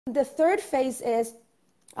The third phase is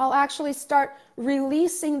I'll actually start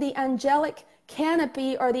releasing the angelic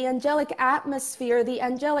canopy or the angelic atmosphere, the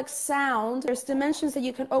angelic sound. There's dimensions that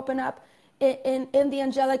you can open up in the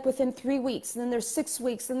angelic within 3 weeks, and then there's 6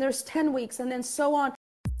 weeks, and there's 10 weeks, and then so on.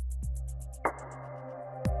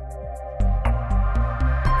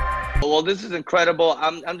 Well, this is incredible.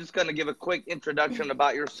 I'm just going to give a quick introduction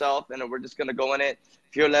about yourself, and we're just going to go in it.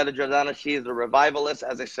 Fiorella Giordano, she is a revivalist,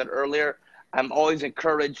 as I said earlier. I'm always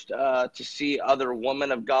encouraged to see other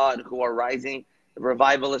women of God who are rising,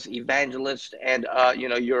 revivalists, evangelists, and,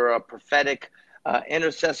 you're a prophetic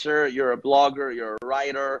intercessor, you're a blogger, you're a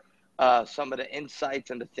writer. Some of the insights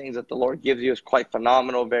and the things that the Lord gives you is quite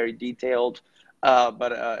phenomenal, very detailed.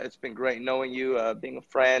 But it's been great knowing you, being a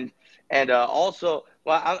friend. And also,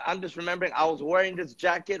 well, I'm just remembering I was wearing this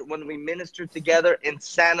jacket when we ministered together in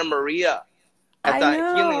Santa Maria at the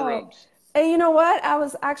healing rooms. And you know what? I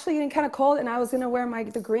was actually getting kind of cold, and I was going to wear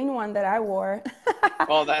the green one that I wore.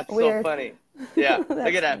 Oh, that's so funny. Yeah, look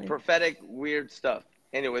at that. Funny. Prophetic, weird stuff.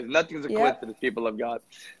 Anyways, nothing's a coincidence, people of God.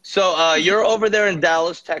 So you're over there in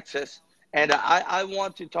Dallas, Texas. And I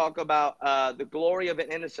want to talk about the glory of an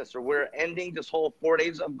intercessor. We're ending this whole 4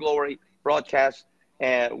 days of glory broadcast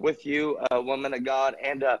with you, woman of God.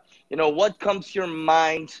 And, what comes to your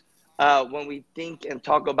mind when we think and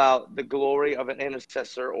talk about the glory of an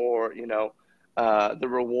intercessor, or, the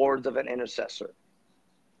rewards of an intercessor?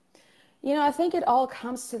 I think it all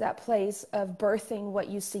comes to that place of birthing what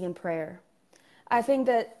you see in prayer. I think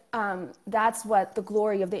that that's what the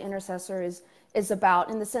glory of the intercessor is about,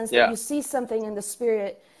 in the sense that you see something in the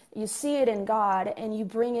spirit, you see it in God, and you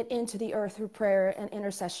bring it into the earth through prayer and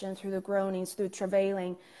intercession, through the groanings, through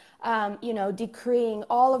travailing, decreeing.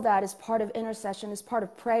 All of that is part of intercession, is part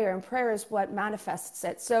of prayer, and prayer is what manifests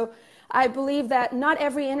it. So I believe that not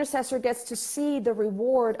every intercessor gets to see the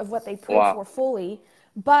reward of what they pray for fully,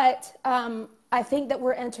 but I think that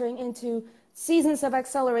we're entering into seasons of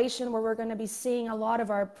acceleration where we're going to be seeing a lot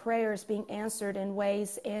of our prayers being answered in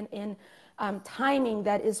ways and in timing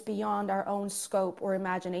that is beyond our own scope or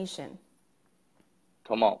imagination.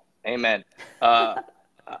 Come on. Amen. How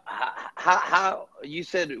you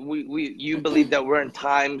said you believe that we're in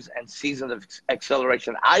times and seasons of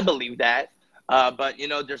acceleration. I believe that. But,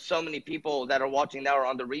 there's so many people that are watching now or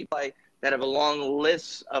on the replay that have a long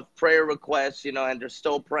list of prayer requests, and they're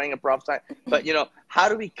still praying and prophesying. But, how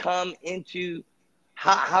do we come into,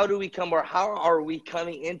 how are we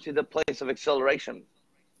coming into the place of acceleration?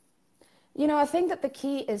 I think that the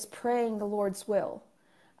key is praying the Lord's will.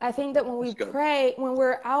 I think that when we pray, when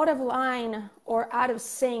we're out of line or out of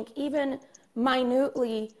sync, even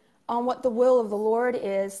minutely on what the will of the Lord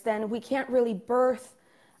is, then we can't really birth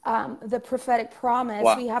the prophetic promise.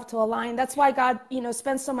 We have to align. That's why God,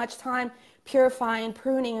 spends so much time purifying,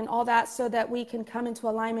 pruning, and all that, so that we can come into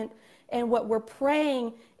alignment. And what we're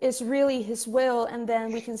praying is really His will, and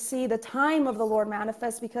then we can see the time of the Lord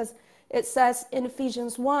manifest, because it says in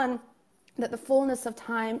Ephesians 1 that the fullness of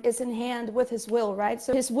time is in hand with His will, right?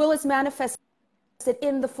 So His will is manifested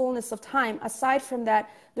in the fullness of time. Aside from that,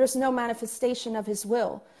 there's no manifestation of His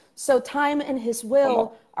will. So time and His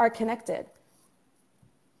will are connected.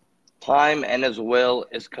 Time and His will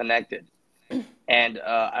is connected. And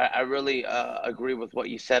I really agree with what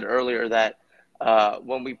you said earlier, that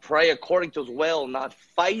when we pray according to His will, not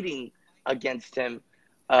fighting against Him,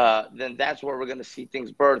 then that's where we're going to see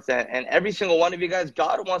things birth. And every single one of you guys,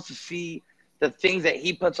 God wants to see the things that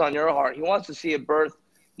He puts on your heart. He wants to see it birth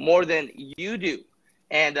more than you do.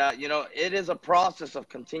 And, it is a process of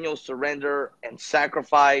continual surrender and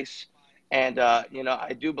sacrifice. And,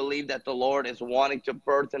 I do believe that the Lord is wanting to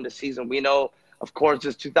birth in the season. We know, of course,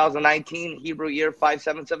 it's 2019, Hebrew year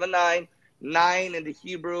 5779. 9 in the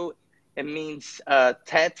Hebrew, it means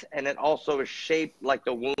tet, and it also is shaped like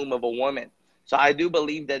the womb of a woman. So I do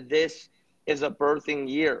believe that this is a birthing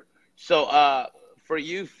year. So for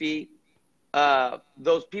you, Fee,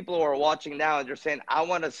 those people who are watching now and they're saying, I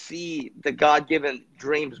want to see the God-given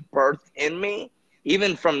dreams birthed in me,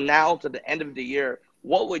 even from now to the end of the year,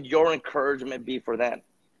 what would your encouragement be for them?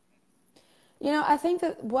 I think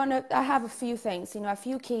that I have a few things, a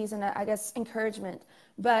few keys, and I guess encouragement,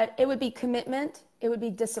 but it would be commitment. It would be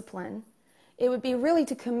discipline. It would be really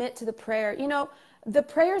to commit to the prayer. The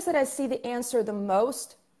prayers that I see the answer the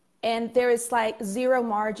most, and there is zero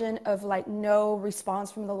margin of no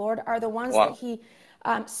response from the Lord, are the ones that He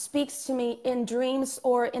speaks to me in dreams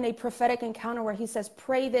or in a prophetic encounter where He says,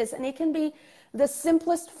 pray this. And it can be the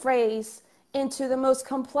simplest phrase into the most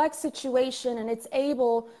complex situation, and it's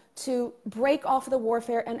able to break off the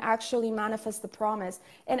warfare and actually manifest the promise.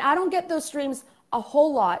 And I don't get those dreams a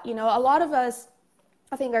whole lot. A lot of us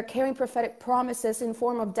I think are carrying prophetic promises in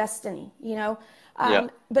form of destiny, you know. Yeah.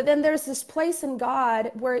 But then there's this place in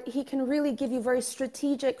God where he can really give you very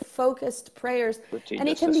strategic, focused prayers. And it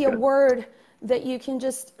Strategist, can that's be a good. word that you can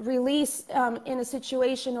just release in a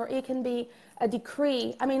situation, or it can be a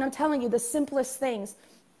decree. I mean, I'm telling you, the simplest things.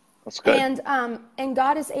 That's good. And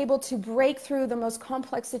God is able to break through the most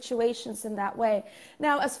complex situations in that way.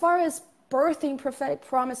 Now, as far as birthing prophetic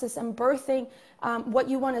promises and birthing what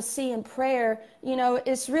you want to see in prayer, you know,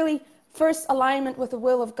 it's really first alignment with the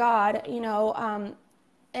will of God. You know,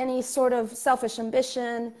 any sort of selfish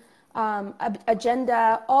ambition,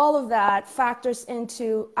 agenda, all of that factors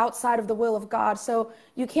into outside of the will of God. So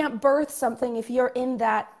you can't birth something if you're in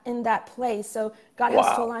that place. So God has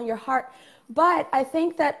to Wow. align your heart. But I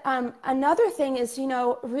think that another thing is, you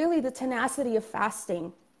know, really the tenacity of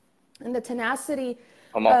fasting and the tenacity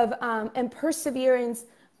Come on. of and perseverance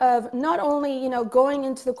of not only, you know, going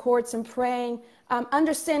into the courts and praying,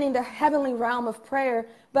 understanding the heavenly realm of prayer,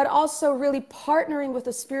 but also really partnering with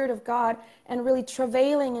the Spirit of God and really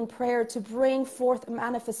travailing in prayer to bring forth a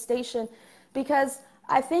manifestation. Because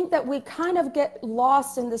I think that we kind of get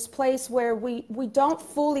lost in this place where we don't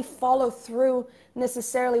fully follow through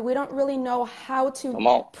necessarily. We don't really know how to Come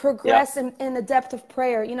on. Yeah. progress in the depth of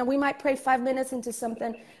prayer. You know, we might pray 5 minutes into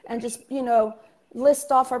something and just, you know,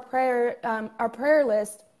 list off our prayer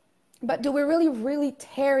list. But do we really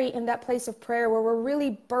tarry in that place of prayer where we're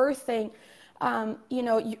really birthing, you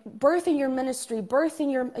know, birthing your ministry,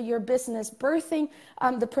 birthing your business, birthing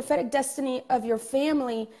the prophetic destiny of your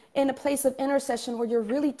family in a place of intercession where you're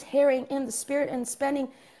really tarrying in the Spirit and spending,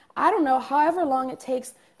 I don't know, however long it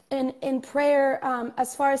takes in prayer,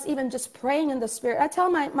 as far as even just praying in the Spirit. I tell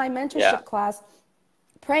my Yeah. mentorship class,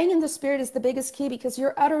 praying in the Spirit is the biggest key because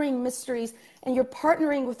you're uttering mysteries and you're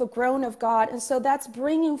partnering with the groan of God. And so that's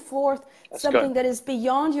bringing forth That's good. something that is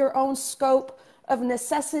beyond your own scope of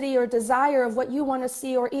necessity or desire of what you want to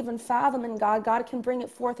see or even fathom in God. God can bring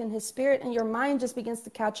it forth in his Spirit, and your mind just begins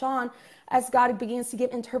to catch on as God begins to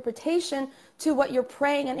give interpretation to what you're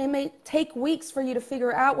praying. And it may take weeks for you to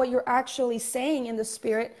figure out what you're actually saying in the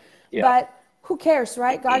Spirit, Yeah. but who cares,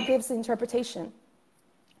 right? God gives the interpretation.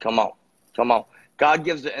 Come on. Come on. God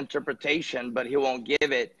gives the interpretation, but he won't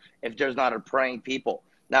give it if there's not a praying people.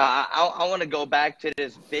 Now, I want to go back to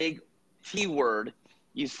this big T word.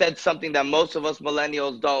 You said something that most of us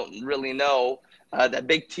millennials don't really know. That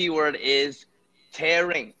big T word is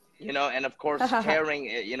tearing, you know, and of course, tearing,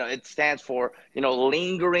 you know, it stands for, you know,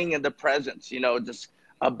 lingering in the presence, you know, just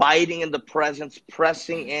abiding in the presence,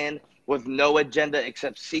 pressing in with no agenda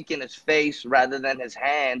except seeking his face rather than his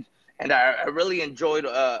hand. And I really enjoyed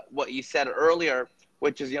what you said earlier,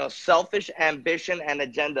 which is, you know, selfish ambition and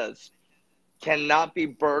agendas cannot be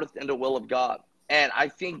birthed in the will of God. And I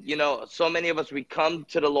think, you know, so many of us, we come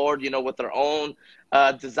to the Lord, you know, with our own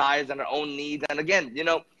desires and our own needs. And again, you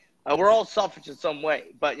know, we're all selfish in some way.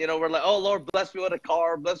 But, you know, we're like, oh, Lord, bless me with a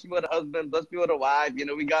car, bless me with a husband, bless me with a wife. You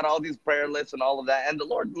know, we got all these prayer lists and all of that. And the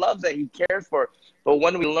Lord loves that. He cares for it. But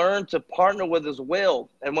when we learn to partner with his will,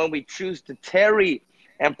 and when we choose to tarry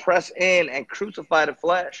and press in and crucify the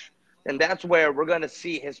flesh, then that's where we're going to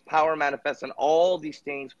see his power manifest, and all these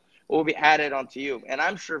things will be added onto you. And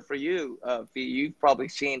I'm sure for you, Fee, you've probably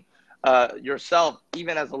seen yourself,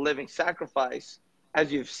 even as a living sacrifice,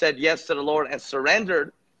 as you've said yes to the Lord and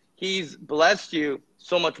surrendered, he's blessed you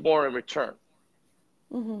so much more in return.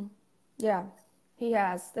 Yeah, he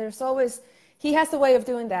has. He has a way of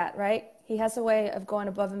doing that, right? He has a way of going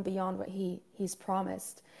above and beyond what he's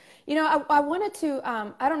promised. You know, I wanted to,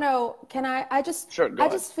 I don't know, Sure, go I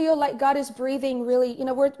ahead. just feel like God is breathing really, you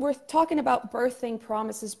know, we're talking about birthing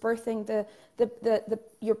promises, birthing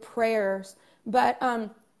your prayers, but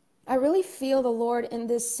I really feel the Lord in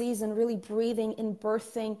this season really breathing and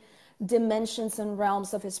birthing dimensions and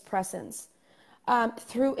realms of his presence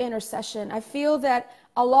through intercession. I feel that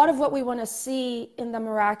a lot of what we want to see in the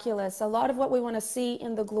miraculous, a lot of what we want to see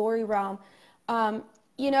in the glory realm,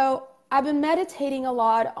 you know, I've been meditating a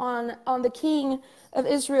lot on the king of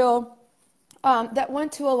Israel that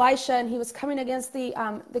went to Elisha, and he was coming against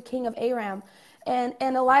the king of Aram. And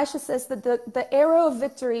Elisha says that the arrow of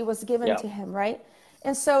victory was given Yeah. to him, right?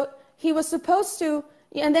 And so he was supposed to,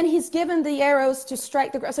 and then he's given the arrows to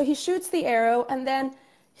strike the ground. So he shoots the arrow, and then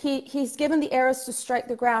he's given the arrows to strike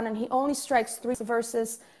the ground, and he only strikes 3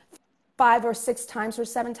 verses 5 or 6 times or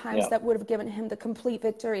 7 times Yeah. that would have given him the complete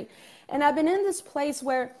victory. And I've been in this place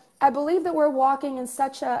where I believe that we're walking in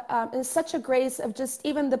such a grace of just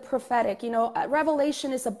even the prophetic. You know,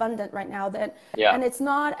 revelation is abundant right now, Yeah. and it's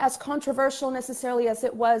not as controversial necessarily as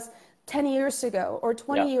it was 10 years ago or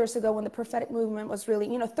 20 Yeah. years ago when the prophetic movement was really,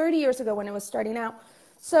 you know, 30 years ago when it was starting out.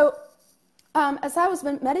 So As I was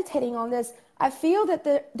meditating on this, I feel that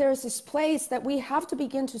there's this place that we have to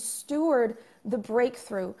begin to steward the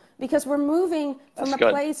breakthrough, because we're moving from That's a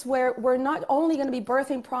good. place where we're not only going to be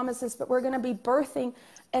birthing promises, but we're going to be birthing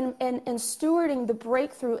and stewarding the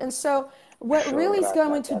breakthrough. And so what really is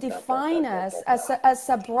going to define us as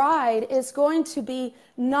a bride is going to be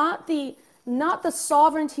not the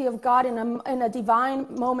sovereignty of God in a divine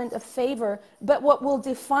moment of favor, but what will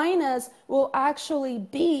define us will actually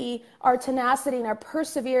be our tenacity and our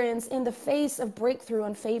perseverance in the face of breakthrough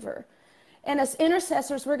and favor. And as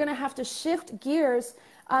intercessors, we're going to have to shift gears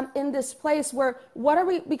in this place where what are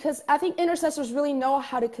we, because I think intercessors really know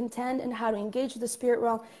how to contend and how to engage the spirit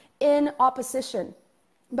realm in opposition.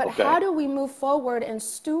 But how do we move forward and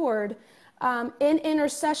steward in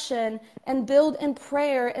intercession and build in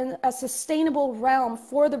prayer in a sustainable realm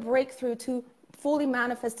for the breakthrough to fully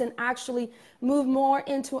manifest and actually move more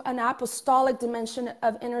into an apostolic dimension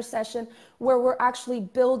of intercession where we're actually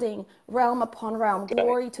building realm upon realm,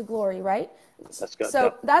 glory to glory, right? That's good.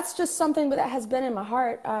 So that's just something that has been in my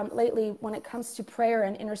heart lately when it comes to prayer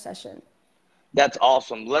and intercession. That's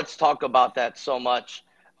awesome. Let's talk about that so much.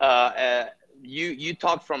 You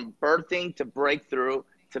talked from birthing to breakthrough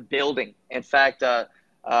to building. In fact,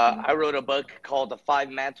 I wrote a book called The Five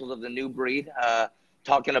Mantles of the New Breed,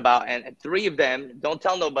 talking about, and three of them, don't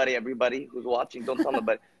tell nobody, everybody who's watching, don't tell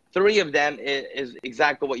nobody. Three of them is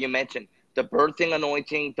exactly what you mentioned: the birthing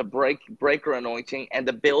anointing, the breaker anointing, and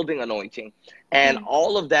the building anointing. And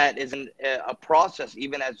all of that is in a process,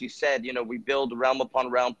 even as you said, we build realm upon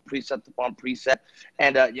realm, precept upon precept.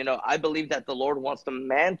 And, I believe that the Lord wants to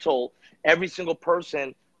mantle every single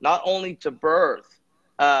person, not only to birth,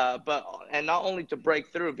 and not only to break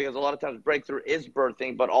through, because a lot of times breakthrough is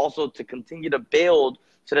birthing, but also to continue to build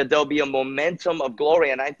so that there'll be a momentum of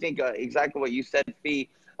glory. And I think exactly what you said, Fee,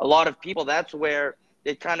 a lot of people, that's where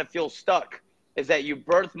they kind of feel stuck, is that you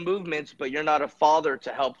birth movements, but you're not a father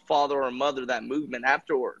to help father or mother that movement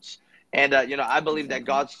afterwards. And, I believe that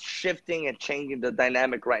God's shifting and changing the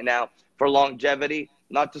dynamic right now for longevity,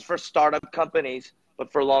 not just for startup companies,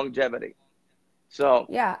 but for longevity. So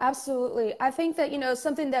yeah, absolutely. I think that,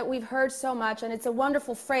 something that we've heard so much, and it's a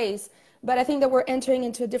wonderful phrase, but I think that we're entering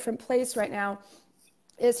into a different place right now,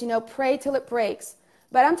 is, pray till it breaks.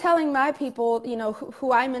 But I'm telling my people,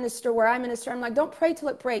 who I minister, where I minister, I'm like, don't pray till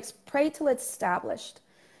it breaks. Pray till it's established.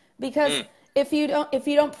 Because if you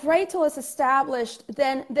don't pray till it's established,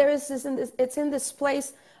 then there is it's in this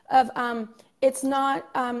place of it's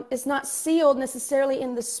not sealed necessarily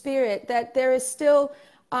in the spirit, that there is still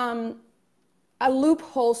a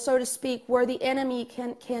loophole, so to speak, where the enemy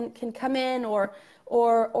can come in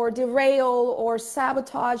or derail or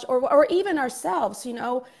sabotage or even ourselves,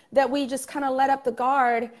 that we just kind of let up the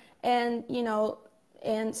guard and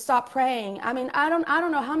and stop praying. I mean, I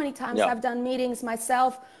don't know how many times I've done meetings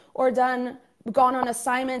myself or gone on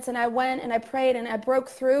assignments, and I went and I prayed and I broke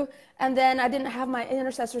through, and then I didn't have my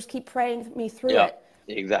intercessors keep praying me through it.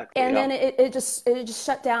 Exactly. And then it just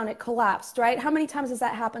shut down. It collapsed, right? How many times has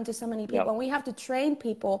that happened to so many people? And we have to train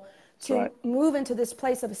people to move into this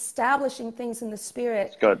place of establishing things in the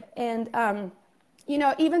spirit. That's good. And,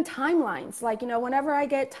 even timelines. Like, whenever I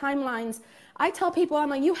get timelines, I tell people, I'm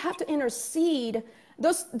like, you have to intercede.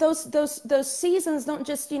 Those seasons don't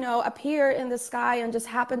just, appear in the sky and just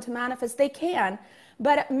happen to manifest. They can.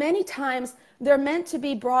 But many times they're meant to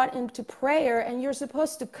be brought into prayer, and you're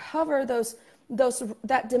supposed to cover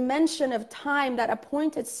that dimension of time, that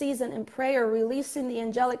appointed season in prayer, releasing the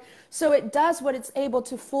angelic, so it does what it's able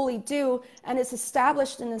to fully do, and it's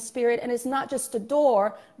established in the spirit, and it's not just a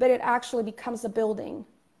door, but it actually becomes a building.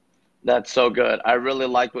 That's so good. I really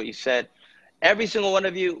like what you said. Every single one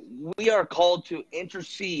of you, we are called to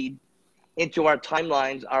intercede into our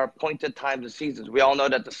timelines, our appointed times and seasons. We all know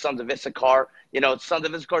that the sons of Issachar,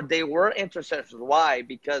 they were intercessors. Why?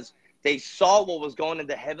 Because they saw what was going in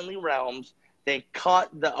the heavenly realms. They caught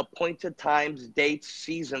the appointed times, dates,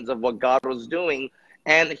 seasons of what God was doing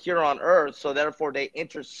and here on earth. So therefore they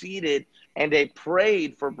interceded and they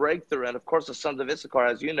prayed for breakthrough. And of course, the sons of Issachar,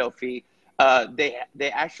 as you know, Fee, they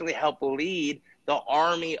actually helped lead the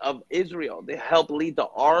army of Israel. They helped lead the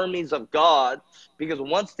armies of God, because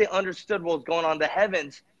once they understood what was going on in the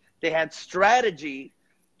heavens, they had strategy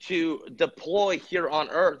to deploy here on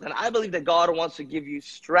earth. And I believe that God wants to give you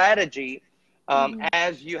strategy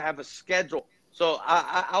as you have a schedule. So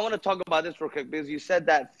I want to talk about this real quick, because you said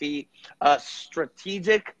that, Fee,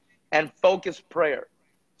 strategic and focused prayer.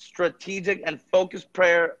 Strategic and focused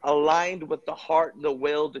prayer aligned with the heart, the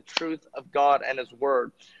will, the truth of God and his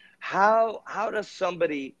word. How does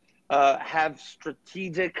somebody have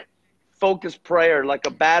strategic, focused prayer like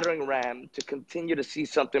a battering ram to continue to see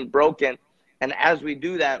something broken And as we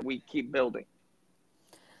do that, we keep building.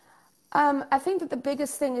 I think that the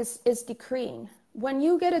biggest thing is decreeing. When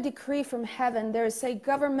you get a decree from heaven, there's a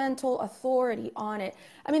governmental authority on it.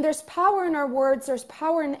 I mean, there's power in our words, there's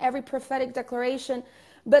power in every prophetic declaration,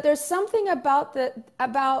 but there's something about the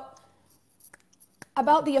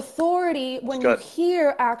authority when you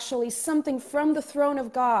hear actually something from the throne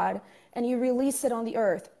of God and you release it on the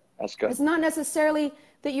earth. That's good. It's not necessarily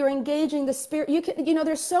that you're engaging the spirit. You can,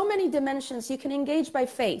 there's so many dimensions. You can engage by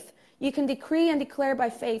faith. You can decree and declare by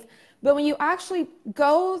faith. But when you actually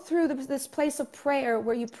go through this place of prayer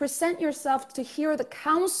where you present yourself to hear the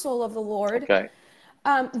counsel of the Lord,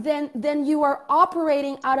 then you are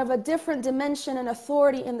operating out of a different dimension and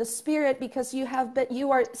authority in the spirit, because you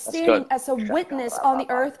are standing as a witness on the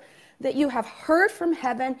earth that you have heard from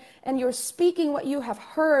heaven, and you're speaking what you have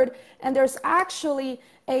heard, and there's actually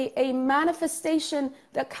a manifestation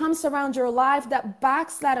that comes around your life that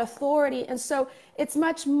backs that authority. And so it's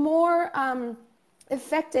much more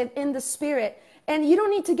effective in the spirit. And you don't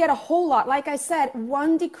need to get a whole lot. Like I said,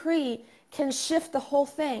 one decree can shift the whole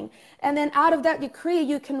thing. And then out of that decree,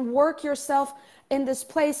 you can work yourself in this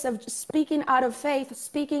place of speaking out of faith,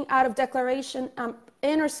 speaking out of declaration,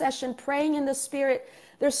 intercession, praying in the spirit.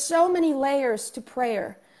 There's so many layers to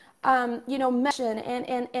prayer. Mention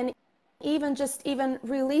and even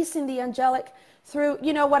releasing the angelic through,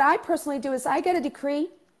 what I personally do is I get a decree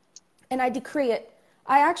and I decree it.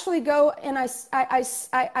 I actually go and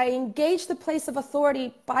I engage the place of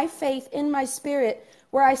authority by faith in my spirit,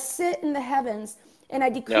 where I sit in the heavens and I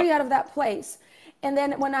decree out of that place. And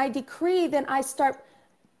then when I decree, then I start,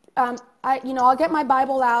 I'll get my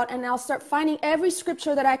Bible out and I'll start finding every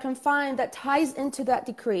scripture that I can find that ties into that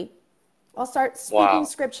decree. I'll start speaking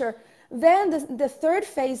scripture. Then the third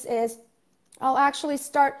phase is I'll actually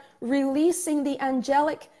start releasing the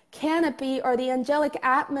angelic canopy or the angelic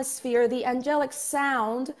atmosphere, the angelic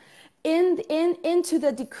sound into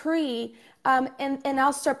the decree, and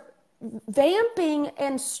I'll start vamping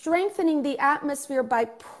and strengthening the atmosphere by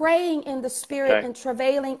praying in the spirit and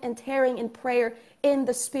travailing and tearing in prayer in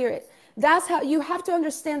the spirit. That's how you have to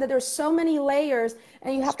understand that there's so many layers,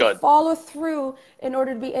 and you have to follow through in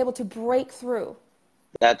order to be able to break through.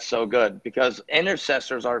 That's so good, because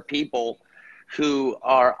intercessors are people who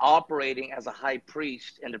are operating as a high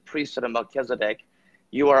priest in the priesthood of Melchizedek.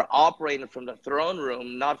 You are operating from the throne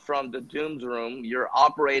room, not from the doom's room. You're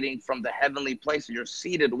operating from the heavenly place. You're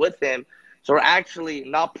seated with him. So we're actually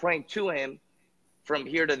not praying to him from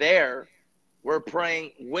here to there. We're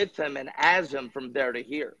praying with him and as him from there to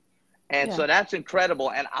here. And so that's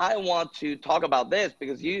incredible. And I want to talk about this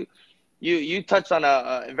because you touched on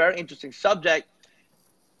a very interesting subject.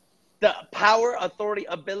 The power, authority,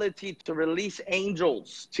 ability to release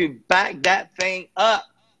angels to back that thing up.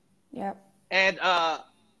 Yep. And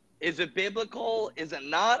is it biblical? Is it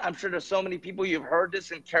not? I'm sure there's so many people, you've heard this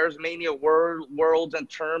in charismania worlds and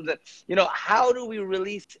terms. And, how do we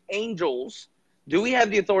release angels? Do we have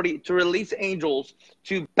the authority to release angels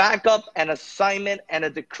to back up an assignment and a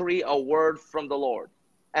decree, a word from the Lord?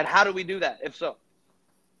 And how do we do that, if so?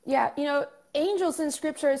 Yeah, angels in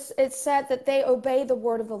scriptures, it's said that they obey the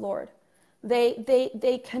word of the Lord.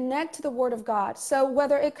 They connect to the word of God. So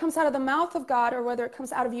whether it comes out of the mouth of God or whether it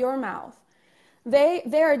comes out of your mouth, they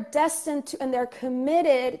are destined to, and they're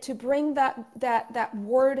committed to bring that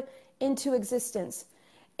word into existence.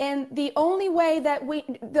 And the only way that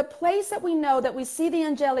the place that we know that we see the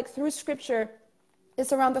angelic through scripture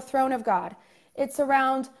is around the throne of God. It's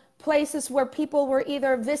around places where people were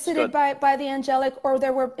either visited by the angelic, or they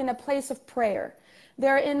were in a place of prayer.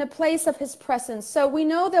 They're in a place of his presence. So we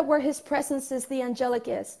know that where his presence is, the angelic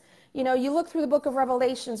is. You look through the book of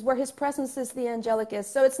Revelations, where his presence is, the angelic is.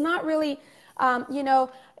 So it's not really,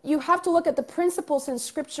 you have to look at the principles in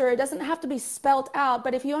scripture. It doesn't have to be spelled out,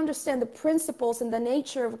 but if you understand the principles and the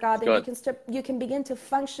nature of God, then you can begin to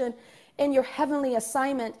function in your heavenly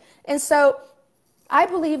assignment. And so I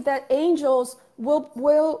believe that angels will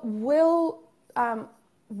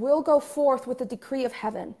go forth with the decree of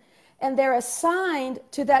heaven, and they're assigned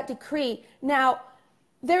to that decree. Now,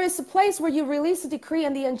 there is a place where you release a decree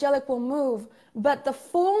and the angelic will move, but the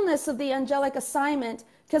fullness of the angelic assignment,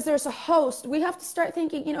 because there's a host, we have to start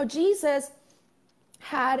thinking, Jesus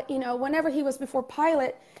had, whenever he was before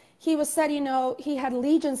Pilate, he was said, he had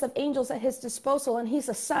legions of angels at his disposal, and he's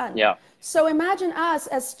a son. Yeah. So imagine us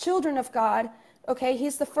as children of God. Okay,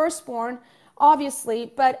 he's the firstborn,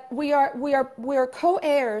 obviously, but we are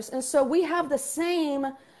co-heirs, and so we have the same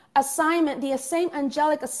assignment, the same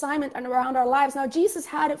angelic assignment around our lives. Now, Jesus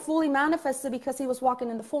had it fully manifested because he was walking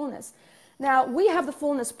in the fullness. Now, we have the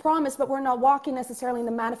fullness promise, but we're not walking necessarily in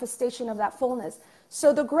the manifestation of that fullness.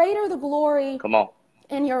 So the greater the glory Come on.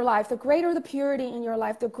 in your life, the greater the purity in your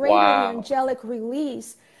life, the greater the Wow. angelic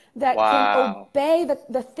release that can Wow. obey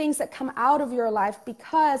the things that come out of your life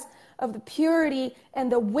because of the purity and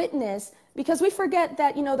the witness. Because we forget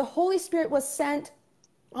that, you know, the Holy Spirit was sent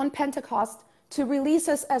on Pentecost to release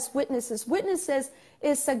us as witnesses. Witnesses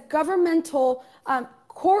is a governmental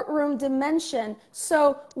courtroom dimension.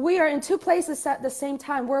 So we are in two places at the same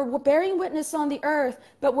time. We're bearing witness on the earth,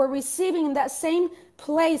 but we're receiving that same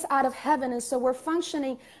place out of heaven. And so we're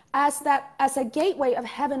functioning as a gateway of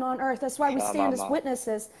heaven on earth. That's why we stand as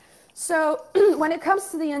witnesses. So when it comes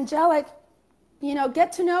to the angelic, you know,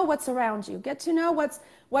 get to know what's around you. Get to know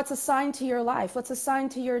what's assigned to your life, what's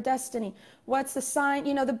assigned to your destiny, what's assigned.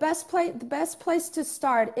 You know, the best place to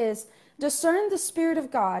start is discern the Spirit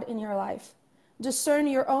of God in your life. Discern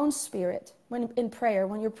your own spirit when in prayer,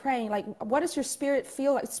 when you're praying. Like, what does your spirit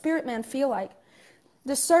feel like? Spirit man feel like?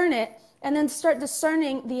 Discern it, and then start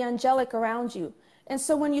discerning the angelic around you. And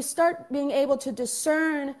so when you start being able to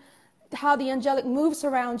discern how the angelic moves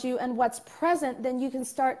around you and what's present, then you can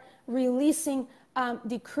start releasing,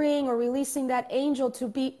 decreeing or releasing that angel to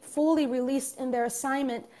be fully released in their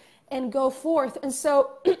assignment and go forth. And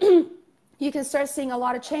so you can start seeing a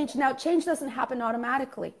lot of change. Now, change doesn't happen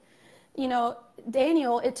automatically. You know,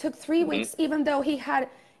 Daniel, it took 3 weeks, even though he had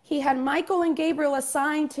Michael and Gabriel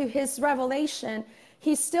assigned to his revelation,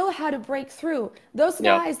 he still had to break through. Those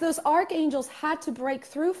guys, those archangels had to break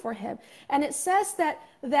through for him. And it says that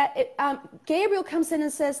Gabriel comes in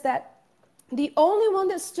and says that the only one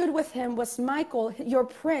that stood with him was Michael, your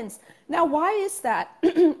prince. Now, why is that?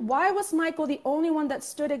 Why was Michael the only one that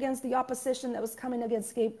stood against the opposition that was coming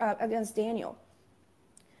against Daniel?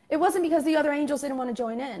 It wasn't because the other angels didn't want to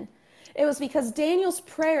join in. It was because Daniel's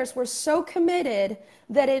prayers were so committed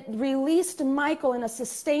that it released Michael in a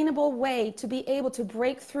sustainable way to be able to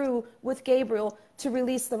break through with Gabriel to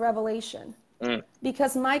release the revelation.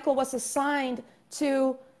 Because Michael was assigned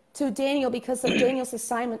to Daniel because of Daniel's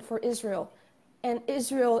assignment for Israel. And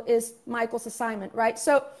Israel is Michael's assignment, right?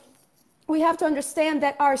 So we have to understand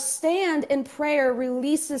that our stand in prayer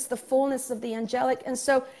releases the fullness of the angelic. And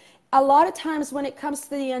so a lot of times when it comes to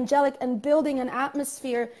the angelic and building an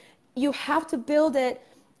atmosphere, you have to build it,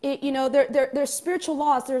 you know, there's spiritual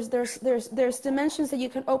laws. There's dimensions that you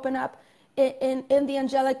can open up in the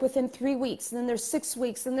angelic within 3 weeks. And then there's 6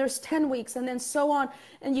 weeks, and there's 10 weeks, and then so on.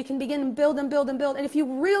 And you can begin to build and build and build. And if you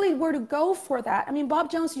really were to go for that, I mean, Bob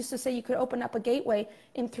Jones used to say you could open up a gateway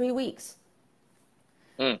in 3 weeks.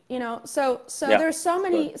 You know, so there's so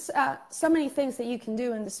many things that you can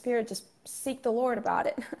do in the spirit. Just seek the Lord about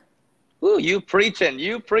it. Ooh, you preaching.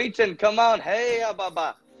 Come on. Hey,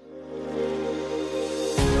 Baba.